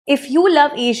If you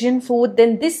love Asian food,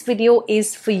 then this video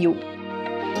is for you.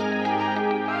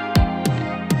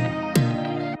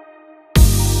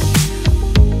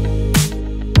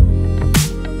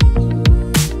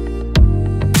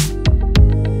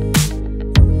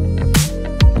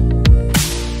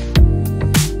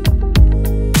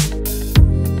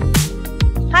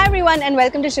 And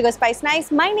welcome to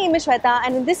SugarSpiceNice. My name is Shweta,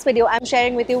 and in this video I'm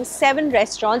sharing with you 7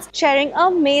 restaurants sharing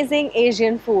amazing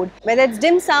Asian food. Whether it's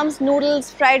dim sums,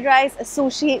 noodles, fried rice,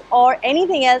 sushi or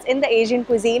anything else in the Asian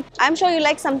cuisine, I'm sure you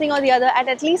like something or the other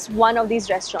at least one of these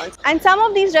restaurants. And some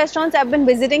of these restaurants I've been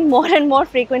visiting more and more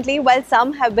frequently, while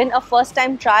some have been a first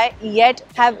time try yet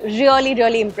have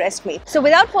really impressed me. So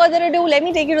without further ado, let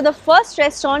me take you to the first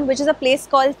restaurant, which is a place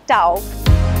called Tao.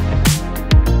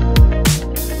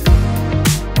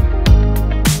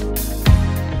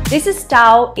 This is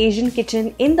Tao Asian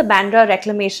Kitchen in the Bandra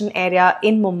Reclamation area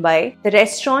in Mumbai. The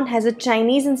restaurant has a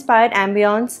Chinese-inspired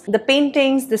ambience. The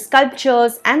paintings, the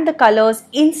sculptures and the colors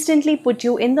instantly put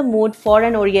you in the mood for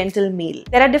an oriental meal.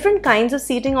 There are different kinds of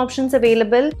seating options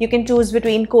available. You can choose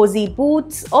between cozy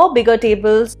booths or bigger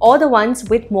tables or the ones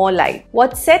with more light.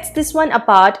 What sets this one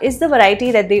apart is the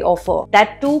variety that they offer,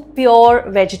 that too pure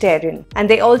vegetarian. And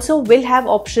they also will have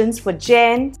options for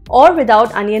Jain or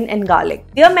without onion and garlic.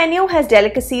 Their menu has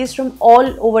delicacies from all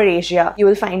over Asia. You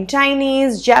will find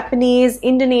Chinese, Japanese,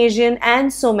 Indonesian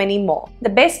and so many more. The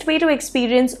best way to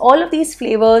experience all of these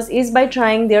flavors is by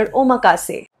trying their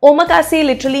omakase. Omakase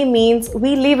literally means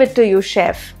we leave it to you,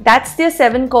 chef. That's their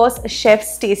 7-course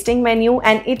chef's tasting menu,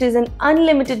 and it is an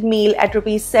unlimited meal at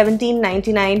Rs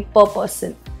 17.99 per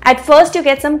person. At first, you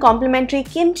get some complimentary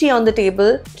kimchi on the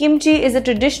table. Kimchi is a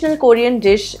traditional Korean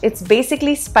dish. It's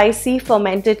basically spicy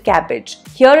fermented cabbage.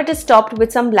 Here it is topped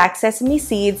with some black sesame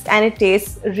seeds and it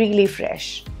tastes really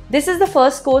fresh. This is the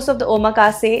first course of the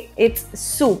omakase. It's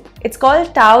soup. It's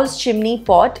called Tao's Chimney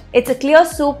Pot. It's a clear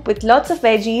soup with lots of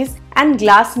veggies and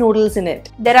glass noodles in it.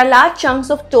 There are large chunks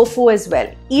of tofu as well.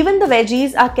 Even the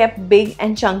veggies are kept big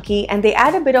and chunky and they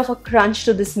add a bit of a crunch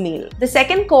to this meal. The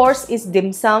second course is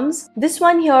dim sums. This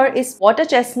one here is water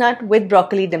chestnut with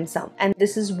broccoli dim sum, and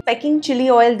this is Peking chili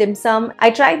oil dim sum. I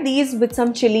tried these with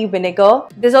some chili vinegar.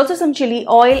 There's also some chili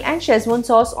oil and Szechuan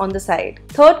sauce on the side.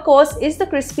 Third course is the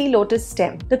crispy lotus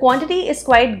stem. The quantity is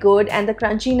quite good and the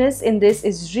crunchiness in this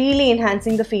is really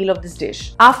enhancing the feel of this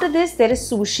dish. After this, there is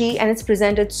sushi and it's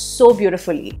presented so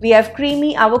beautifully. We have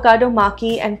creamy avocado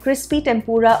maki and crispy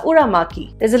tempura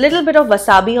uramaki. There's a little bit of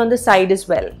wasabi on the side as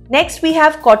well. Next, we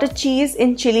have cottage cheese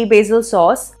in chili basil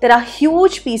sauce. There are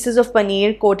huge pieces of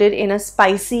paneer coated in a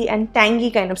spicy and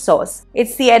tangy kind of sauce.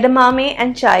 It's the edamame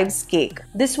and chives cake.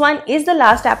 This one is the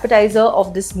last appetizer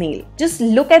of this meal. Just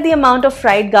look at the amount of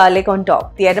fried garlic on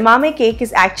top. The edamame cake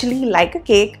is actually like a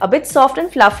cake, a bit soft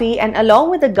and fluffy, and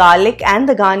along with the garlic and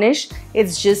the garnish,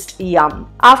 it's just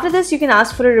yum. After this, you can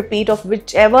ask for a repeat of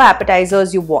whichever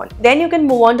appetizers you want. Then you can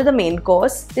move on to the main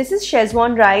course. This is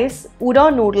Szechuan rice,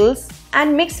 udon noodles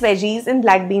and mixed veggies in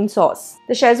black bean sauce.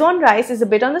 The Szechuan rice is a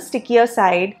bit on the stickier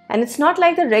side and it's not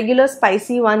like the regular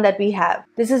spicy one that we have.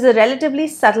 This is a relatively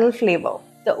subtle flavor.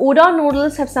 The udon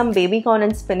noodles have some baby corn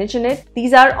and spinach in it.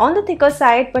 These are on the thicker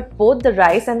side, but both the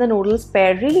rice and the noodles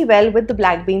pair really well with the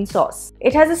black bean sauce.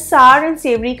 It has a sour and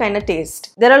savory kind of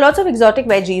taste. There are lots of exotic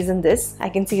veggies in this. I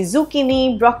can see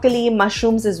zucchini, broccoli,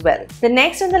 mushrooms as well. The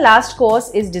next and the last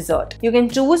course is dessert. You can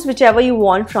choose whichever you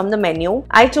want from the menu.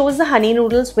 I chose the honey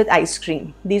noodles with ice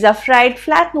cream. These are fried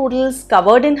flat noodles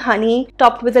covered in honey,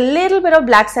 topped with a little bit of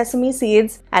black sesame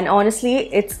seeds, and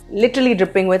honestly, it's literally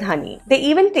dripping with honey. They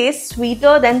even taste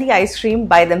sweeter than the ice cream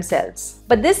by themselves.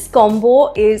 But this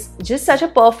combo is just such a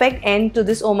perfect end to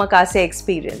this omakase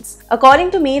experience.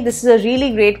 According to me, this is a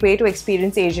really great way to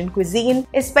experience Asian cuisine,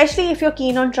 especially if you're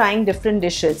keen on trying different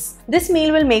dishes. This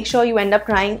meal will make sure you end up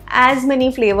trying as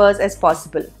many flavors as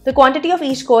possible. The quantity of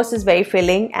each course is very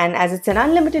filling, and as it's an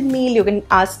unlimited meal, you can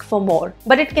ask for more.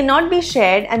 But it cannot be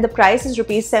shared and the price is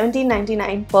Rs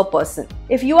 17.99 per person.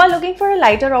 If you are looking for a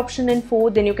lighter option in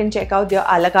food, then you can check out their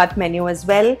a la carte menu as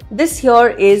well. This here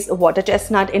is water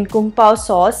chestnut in kung pao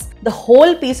sauce. The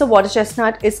whole piece of water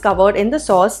chestnut is covered in the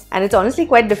sauce and it's honestly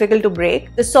quite difficult to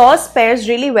break. The sauce pairs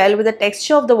really well with the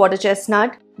texture of the water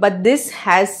chestnut, but this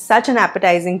has such an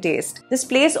appetizing taste. This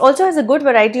place also has a good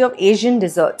variety of Asian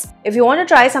desserts. If you want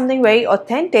to try something very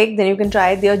authentic, then you can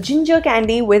try their ginger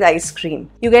candy with ice cream.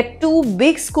 You get 2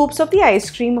 big scoops of the ice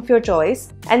cream of your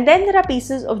choice. And then there are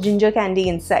pieces of ginger candy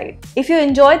inside. If you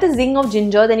enjoy the zing of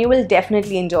ginger, then you will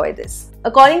definitely enjoy this.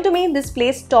 According to me, this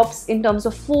place tops in terms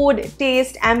of food,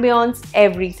 taste, ambience,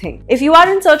 everything. If you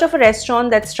are in search of a restaurant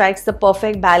that strikes the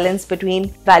perfect balance between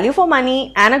value for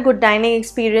money and a good dining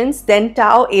experience, then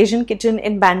Tao Asian Kitchen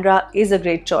in Bandra is a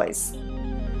great choice.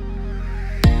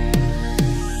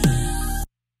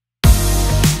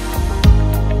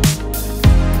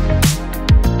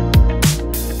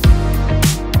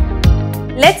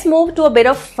 Let's move to a bit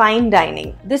of fine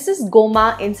dining. This is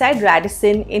Goma inside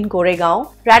Radisson in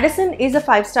Goregaon. Radisson is a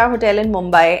 5-star hotel in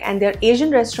Mumbai, and their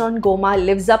Asian restaurant Goma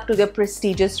lives up to their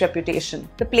prestigious reputation.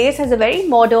 The place has a very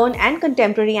modern and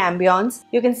contemporary ambience.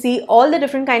 You can see all the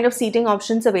different kind of seating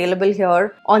options available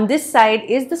here. On this side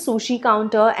is the sushi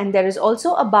counter, and there is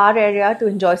also a bar area to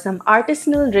enjoy some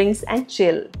artisanal drinks and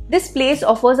chill. This place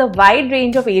offers a wide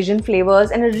range of Asian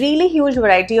flavors and a really huge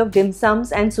variety of dim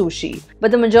sums and sushi.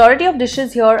 But the majority of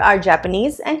dishes here are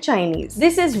Japanese and Chinese.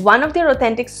 This is one of their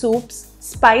authentic soups,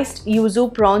 spiced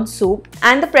yuzu prawn soup,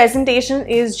 and the presentation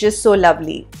is just so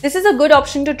lovely. This is a good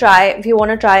option to try if you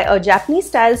want to try a Japanese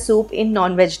style soup in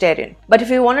non-vegetarian. But if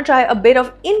you want to try a bit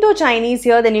of Indo-Chinese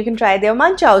here, then you can try their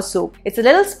manchow soup. It's a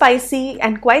little spicy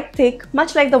and quite thick,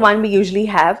 much like the one we usually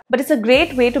have, but it's a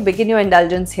great way to begin your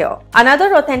indulgence here.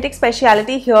 Another authentic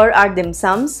speciality here are dim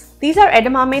sums. These are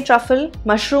edamame truffle,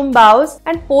 mushroom baos,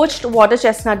 and poached water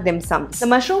chestnut dim sums. The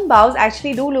mushroom baos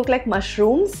actually do look like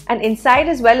mushrooms, and inside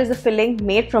as well is a filling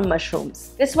made from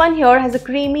mushrooms. This one here has a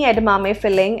creamy edamame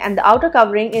filling, and the outer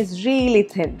covering is really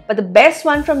thin. But the best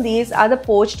one from these are the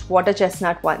poached water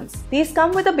chestnut ones. These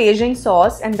come with a Beijing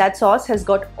sauce, and that sauce has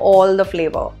got all the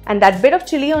flavor. And that bit of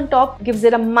chili on top gives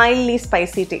it a mildly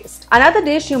spicy taste. Another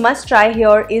dish you must try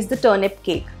here is the turnip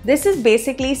cake. This is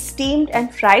basically steamed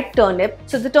and fried turnip.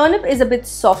 So the turnip is a bit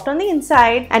soft on the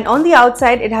inside, and on the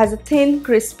outside it has a thin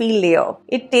crispy layer.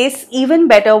 It tastes even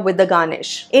better with the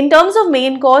garnish. In terms of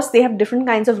main course, they have different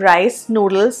kinds of rice,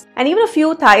 noodles, and even a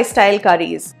few Thai style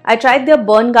curries. I tried their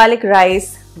burnt garlic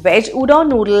rice, veg udon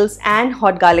noodles, and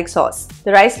hot garlic sauce.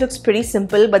 The rice looks pretty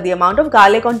simple, but the amount of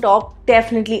garlic on top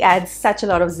definitely adds such a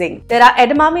lot of zing. There are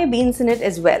edamame beans in it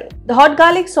as well. The hot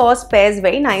garlic sauce pairs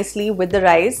very nicely with the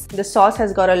rice. The sauce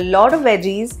has got a lot of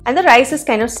veggies, and the rice is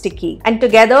kind of sticky. And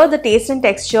together, the taste and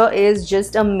texture is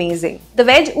just amazing. The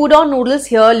veg udon noodles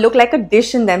here look like a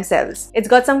dish in themselves. It's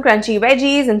got some crunchy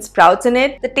veggies and sprouts in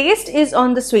it. The taste is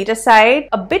on the sweeter side,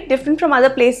 a bit different from other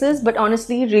places, but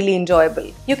honestly really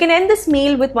enjoyable. You can end this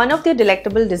meal with one of their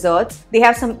delectable desserts. They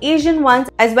have some Asian ones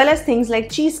as well as things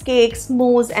like cheesecakes,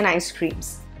 mousse, and ice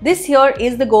creams. This here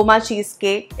is the Goma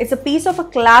cheesecake. It's a piece of a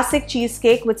classic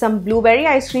cheesecake with some blueberry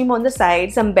ice cream on the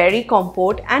side, some berry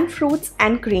compote, and fruits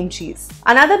and cream cheese.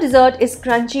 Another dessert is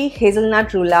crunchy hazelnut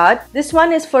roulade. This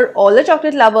one is for all the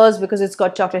chocolate lovers because it's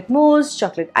got chocolate mousse,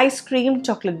 chocolate ice cream,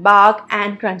 chocolate bark,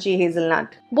 and crunchy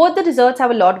hazelnut. Both the desserts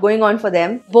have a lot going on for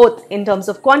them, both in terms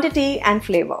of quantity and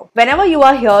flavor. Whenever you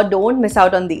are here, don't miss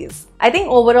out on these. I think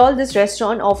overall this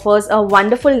restaurant offers a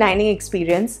wonderful dining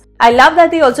experience. I love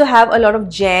that they also have a lot of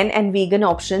Jain and vegan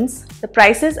options. The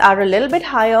prices are a little bit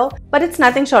higher, but it's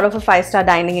nothing short of a 5-star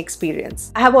dining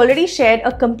experience. I have already shared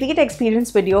a complete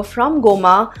experience video from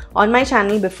Goma on my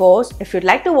channel before. If you'd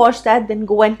like to watch that, then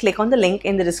go and click on the link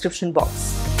in the description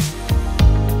box.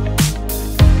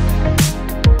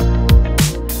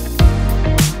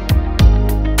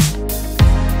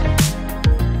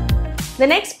 The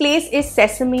next place is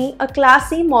Sesame, a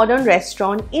classy modern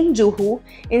restaurant in Juhu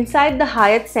inside the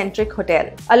Hyatt-centric hotel.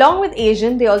 Along with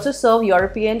Asian, they also serve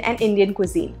European and Indian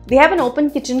cuisine. They have an open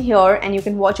kitchen here and you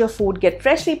can watch your food get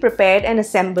freshly prepared and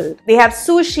assembled. They have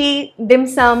sushi, dim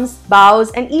sums, baos,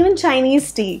 and even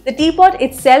Chinese tea. The teapot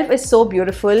itself is so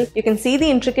beautiful. You can see the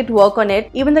intricate work on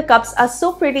it. Even the cups are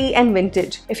so pretty and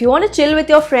vintage. If you want to chill with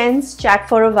your friends, chat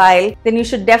for a while, then you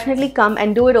should definitely come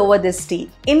and do it over this tea.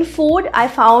 In food, I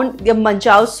found the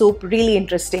manchow soup really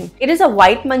interesting. It is a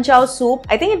white manchow soup.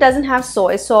 I think it doesn't have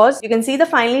soy sauce. You can see the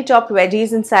finely chopped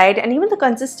veggies inside, and even the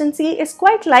consistency is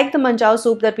quite like the manchow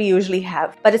soup that we usually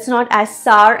have, but it's not as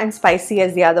sour and spicy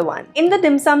as the other one. In the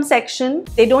dim sum section,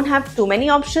 they don't have too many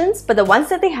options, but the ones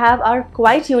that they have are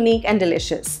quite unique and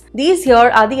delicious. These here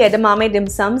are the edamame dim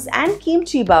sums and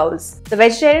kimchi baos. The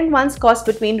vegetarian ones cost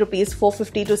between rupees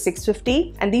 450 to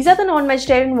 650, and these are the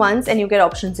non-vegetarian ones, and you get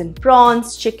options in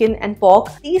prawns, chicken, and pork.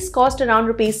 These cost around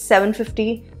rupees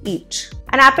 750 each.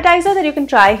 An appetizer that you can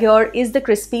try here is the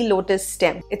crispy lotus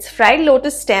stem. It's fried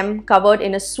lotus stem covered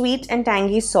in a sweet and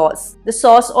tangy sauce. The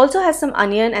sauce also has some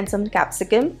onion and some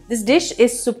capsicum. This dish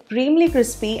is supremely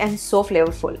crispy and so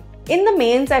flavorful. In the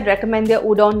mains, I'd recommend their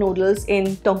udon noodles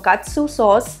in tonkatsu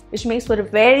sauce, which makes for a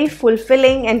very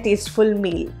fulfilling and tasteful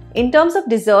meal. In terms of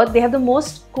dessert, they have the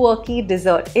most quirky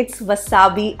dessert. It's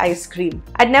wasabi ice cream.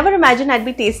 I'd never imagined I'd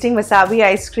be tasting wasabi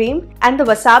ice cream, and the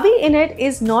wasabi in it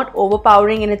is not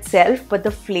overpowering in itself, but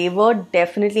the flavor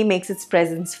definitely makes its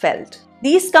presence felt.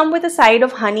 These come with a side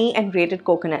of honey and grated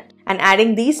coconut, and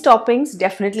adding these toppings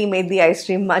definitely made the ice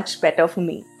cream much better for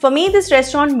me. For me, this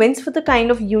restaurant wins for the kind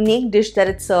of unique dish that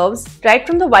it serves, right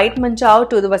from the white manchow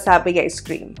to the wasabi ice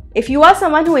cream. If you are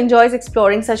someone who enjoys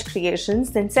exploring such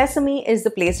creations, then Sesame is the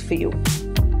place for you.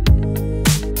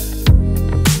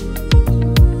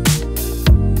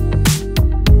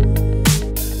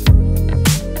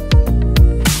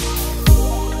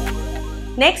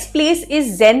 Next place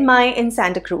is Zenmai in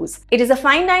Santa Cruz. It is a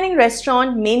fine dining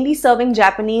restaurant mainly serving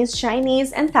Japanese,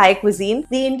 Chinese and Thai cuisine.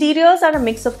 The interiors are a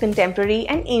mix of contemporary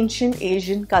and ancient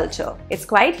Asian culture. It's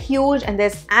quite huge and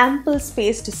there's ample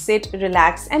space to sit,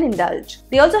 relax and indulge.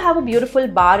 They also have a beautiful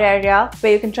bar area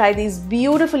where you can try these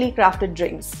beautifully crafted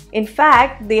drinks. In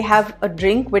fact, they have a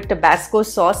drink with Tabasco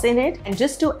sauce in it, and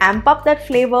just to amp up that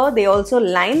flavor, they also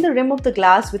line the rim of the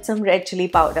glass with some red chili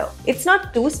powder. It's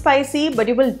not too spicy, but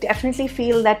you will definitely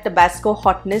feel that Tabasco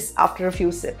hotness after a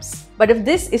few sips. But if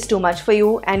this is too much for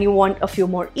you and you want a few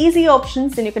more easy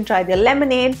options, then you can try their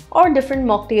lemonade or different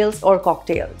mocktails or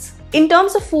cocktails. In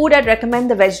terms of food, I'd recommend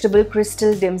the vegetable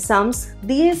crystal dim sums.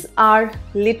 These are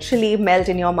literally melt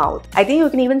in your mouth. I think you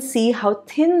can even see how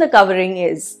thin the covering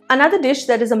is. Another dish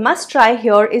that is a must try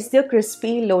here is their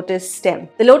crispy lotus stem.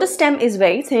 The lotus stem is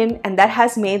very thin and that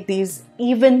has made these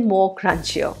even more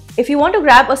crunchier. If you want to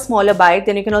grab a smaller bite,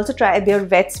 then you can also try their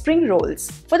wet spring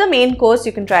rolls. For the main course,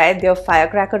 you can try their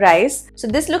firecracker rice. So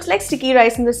this looks like sticky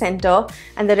rice in the center,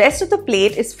 and the rest of the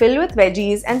plate is filled with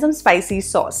veggies and some spicy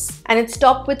sauce. And it's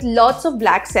topped with lots of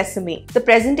black sesame. The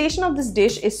presentation of this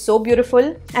dish is so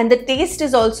beautiful, and the taste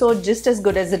is also just as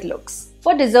good as it looks.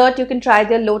 For dessert, you can try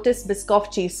their Lotus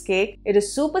Biscoff cheesecake. It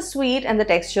is super sweet and the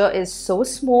texture is so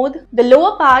smooth. The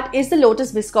lower part is the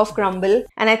Lotus Biscoff crumble,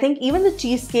 and I think even the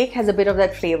cheesecake has a bit of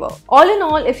that flavor. All in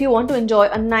all, if you want to enjoy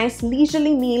a nice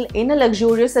leisurely meal in a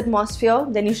luxurious atmosphere,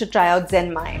 then you should try out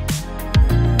Zenmai.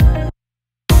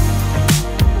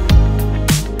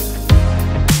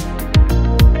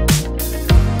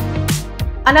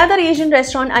 Another Asian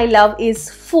restaurant I love is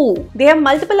Pho. They have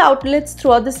multiple outlets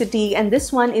throughout the city, and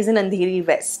this one is in Andheri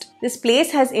West. This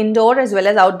place has indoor as well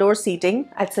as outdoor seating.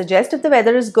 I'd suggest if the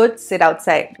weather is good, sit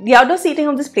outside. The outdoor seating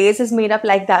of this place is made up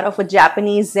like that of a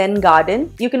Japanese Zen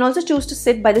garden. You can also choose to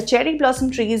sit by the cherry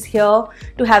blossom trees here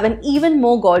to have an even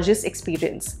more gorgeous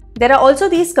experience. There are also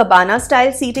these cabana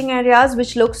style seating areas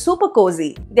which look super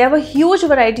cozy. They have a huge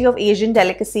variety of Asian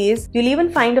delicacies. You'll even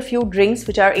find a few drinks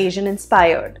which are Asian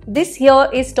inspired. This here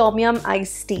is Tom Yum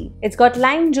iced tea. It's got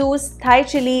lime juice, Thai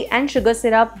chili and sugar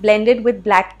syrup blended with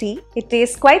black tea. It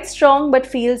tastes quite strong but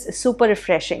feels super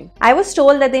refreshing. I was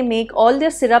told that they make all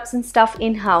their syrups and stuff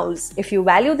in-house. If you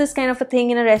value this kind of a thing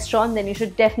in a restaurant, then you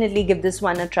should definitely give this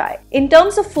one a try. In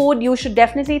terms of food, you should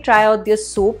definitely try out their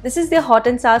soup. This is their hot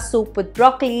and sour soup with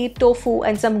broccoli, tofu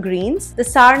and some greens. The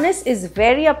sourness is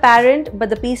very apparent, but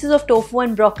the pieces of tofu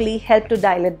and broccoli help to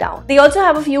dial it down. They also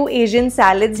have a few Asian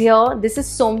salads here. This is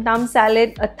somtam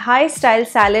salad, a Thai style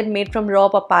salad made from raw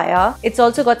papaya. It's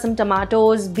also got some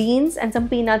tomatoes, beans and some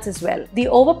peanuts as well. The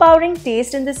overpowering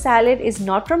taste in this salad is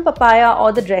not from papaya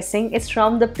or the dressing, it's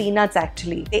from the peanuts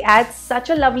actually. They add such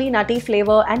a lovely nutty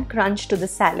flavor and crunch to the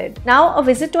salad. Now, a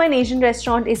visit to an Asian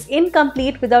restaurant is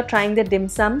incomplete without trying their dim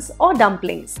sums or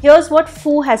dumplings. Here's what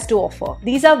Pho has to offer.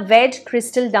 These are veg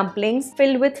crystal dumplings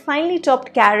filled with finely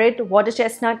chopped carrot, water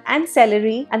chestnut and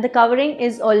celery, and the covering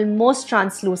is almost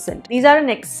translucent. These are an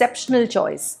exceptional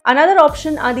choice. Another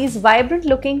option are these vibrant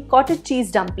looking cottage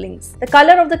cheese dumplings. The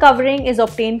color of the covering is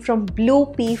obtained from blue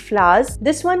pea flowers.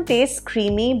 This one tastes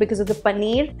creamy because of the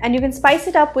paneer, and you can spice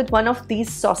it up with one of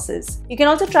these sauces. You can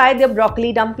also try their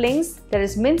broccoli dumplings. There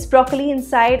is minced broccoli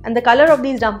inside, and the color of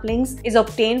these dumplings is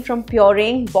obtained from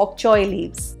pureeing bok choy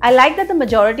leaves. I like that the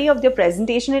majority of their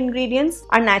presentation ingredients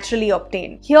are naturally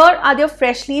obtained. Here are their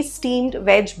freshly steamed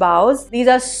veg baos. These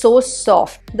are so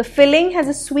soft. The filling has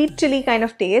a sweet chili kind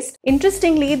of taste.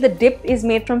 Interestingly, the dip is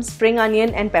made from spring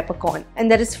onion and peppercorn, and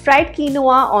there is fried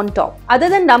quinoa on top. Other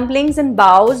than dumplings and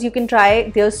baos, you can try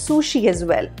their sushi as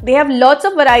well. They have lots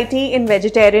of variety in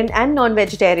vegetarian and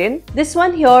non-vegetarian. This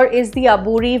one here is the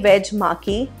aburi veg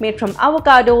maki, made from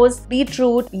avocados,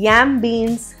 beetroot, yam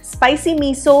beans, spicy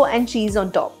miso and cheese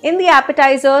on top. In the appetizer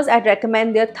appetizers, I'd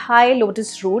recommend their Thai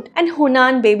lotus root and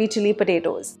Hunan baby chili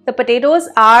potatoes. The potatoes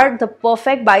are the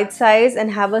perfect bite size and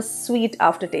have a sweet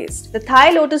aftertaste. The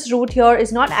Thai lotus root here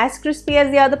is not as crispy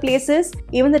as the other places.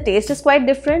 Even the taste is quite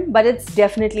different, but it's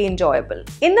definitely enjoyable.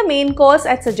 In the main course,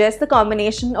 I'd suggest the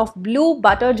combination of blue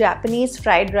butter Japanese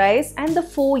fried rice and the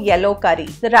pho yellow curry.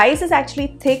 The rice is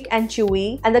actually thick and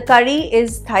chewy, and the curry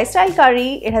is Thai style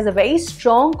curry. It has a very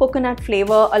strong coconut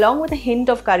flavor along with a hint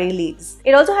of curry leaves.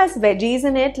 It also has veggies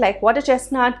in it like water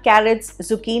chestnut, carrots,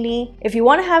 zucchini. If you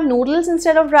want to have noodles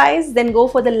instead of rice, then go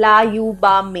for the La Yu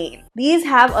Ba main. These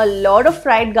have a lot of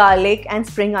fried garlic and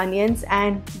spring onions,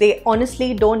 and they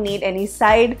honestly don't need any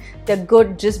side. They're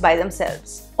good just by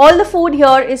themselves. All the food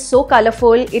here is so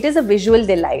colorful, it is a visual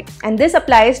delight, and this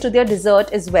applies to their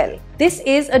dessert as well. This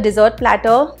is a dessert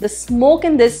platter. The smoke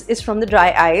in this is from the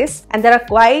dry ice, and there are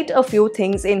quite a few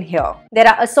things in here. There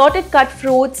are assorted cut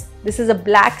fruits. This is a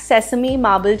black sesame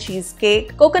marble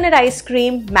cheesecake, coconut ice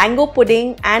cream, mango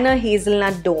pudding, and a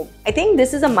hazelnut dome. I think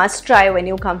this is a must try when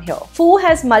you come here. Pho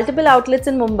has multiple outlets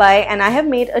in Mumbai, and I have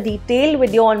made a detailed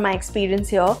video on my experience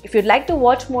here. If you'd like to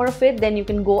watch more of it, then you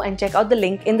can go and check out the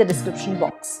link in the description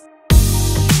box.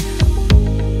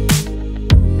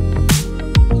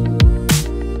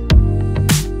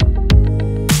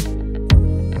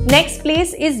 Next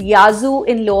place is Yazoo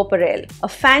in Lower Parel, a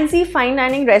fancy fine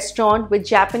dining restaurant with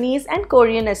Japanese and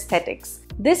Korean aesthetics.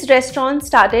 This restaurant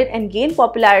started and gained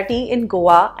popularity in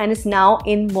Goa and is now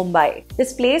in Mumbai.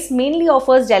 This place mainly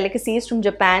offers delicacies from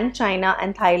Japan, China,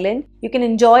 and Thailand. You can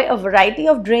enjoy a variety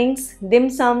of drinks, dim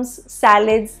sums,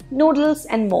 salads, noodles,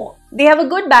 and more. They have a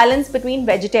good balance between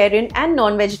vegetarian and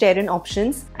non-vegetarian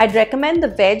options. I'd recommend the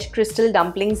veg crystal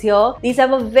dumplings here. These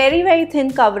have a very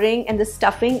thin covering, and the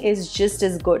stuffing is just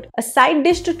as good. A side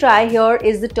dish to try here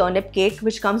is the turnip cake,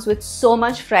 which comes with so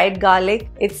much fried garlic.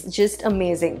 It's just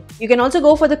amazing. You can also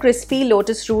go for the crispy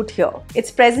lotus root here.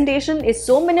 Its presentation is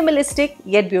so minimalistic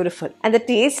yet beautiful, and the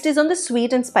taste is on the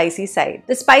sweet and spicy side.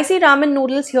 The spicy ramen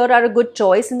noodles here are a good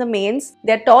choice in the mains.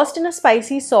 They're tossed in a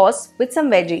spicy sauce with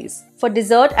some veggies. For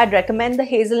dessert, I'd recommend the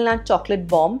hazelnut chocolate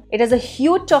bomb. It has a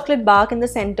huge chocolate bark in the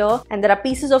center, and there are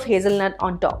pieces of hazelnut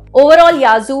on top. Overall,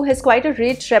 Yazoo has quite a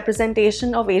rich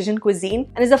representation of Asian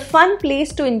cuisine and is a fun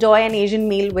place to enjoy an Asian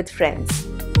meal with friends.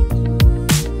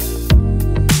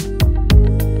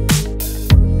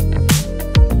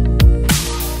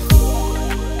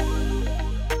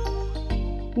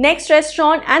 Next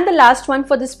restaurant and the last one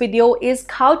for this video is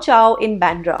Khow Chow in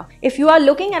Bandra. If you are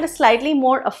looking at a slightly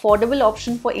more affordable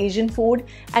option for Asian food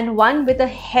and one with a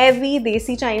heavy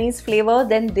Desi-Chinese flavor,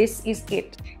 then this is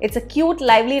it. It's a cute,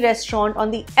 lively restaurant on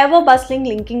the ever-bustling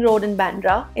Linking Road in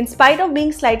Bandra. In spite of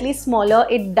being slightly smaller,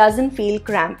 it doesn't feel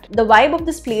cramped. The vibe of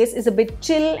this place is a bit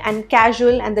chill and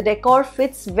casual, and the decor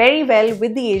fits very well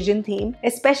with the Asian theme,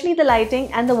 especially the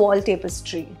lighting and the wall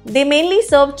tapestry. They mainly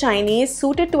serve Chinese,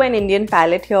 suited to an Indian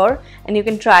palate here, and you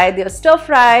can try their stir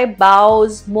fry,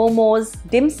 baos, momos,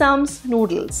 dim sums,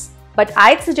 noodles. But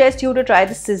I'd suggest you to try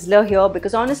the sizzler here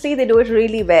because honestly they do it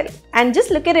really well. And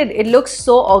just look at it, it looks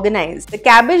so organized. The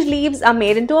cabbage leaves are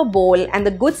made into a bowl and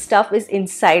the good stuff is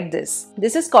inside this.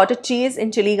 This is cottage cheese in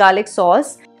chili garlic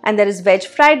sauce, and there is veg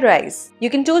fried rice. You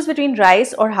can choose between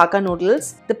rice or Hakka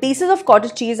noodles. The pieces of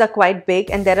cottage cheese are quite big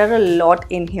and there are a lot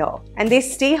in here. And they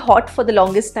stay hot for the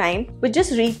longest time, which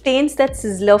just retains that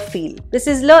sizzler feel. The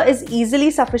sizzler is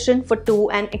easily sufficient for two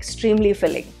and extremely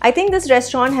filling. I think this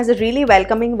restaurant has a really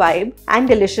welcoming vibe and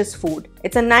delicious food.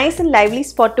 It's a nice and lively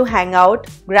spot to hang out,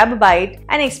 grab a bite,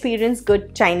 and experience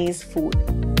good Chinese food.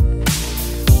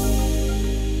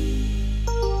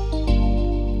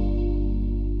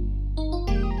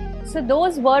 So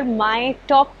those were my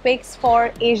top picks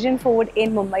for Asian food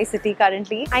in Mumbai city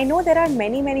currently. I know there are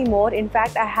many more. In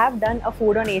fact, I have done a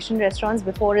food on Asian restaurants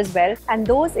before as well, and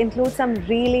those include some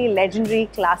really legendary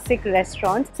classic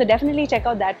restaurants. So definitely check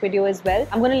out that video as well.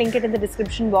 I'm going to link it in the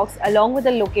description box along with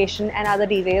the location and other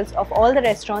details of all the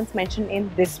restaurants mentioned in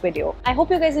this video. I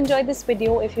hope you guys enjoyed this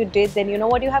video. If you did, then you know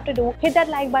what you have to do. Hit that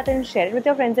like button, share it with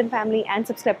your friends and family, and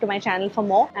subscribe to my channel for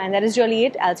more. And that is really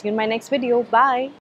it. I'll see you in my next video. Bye!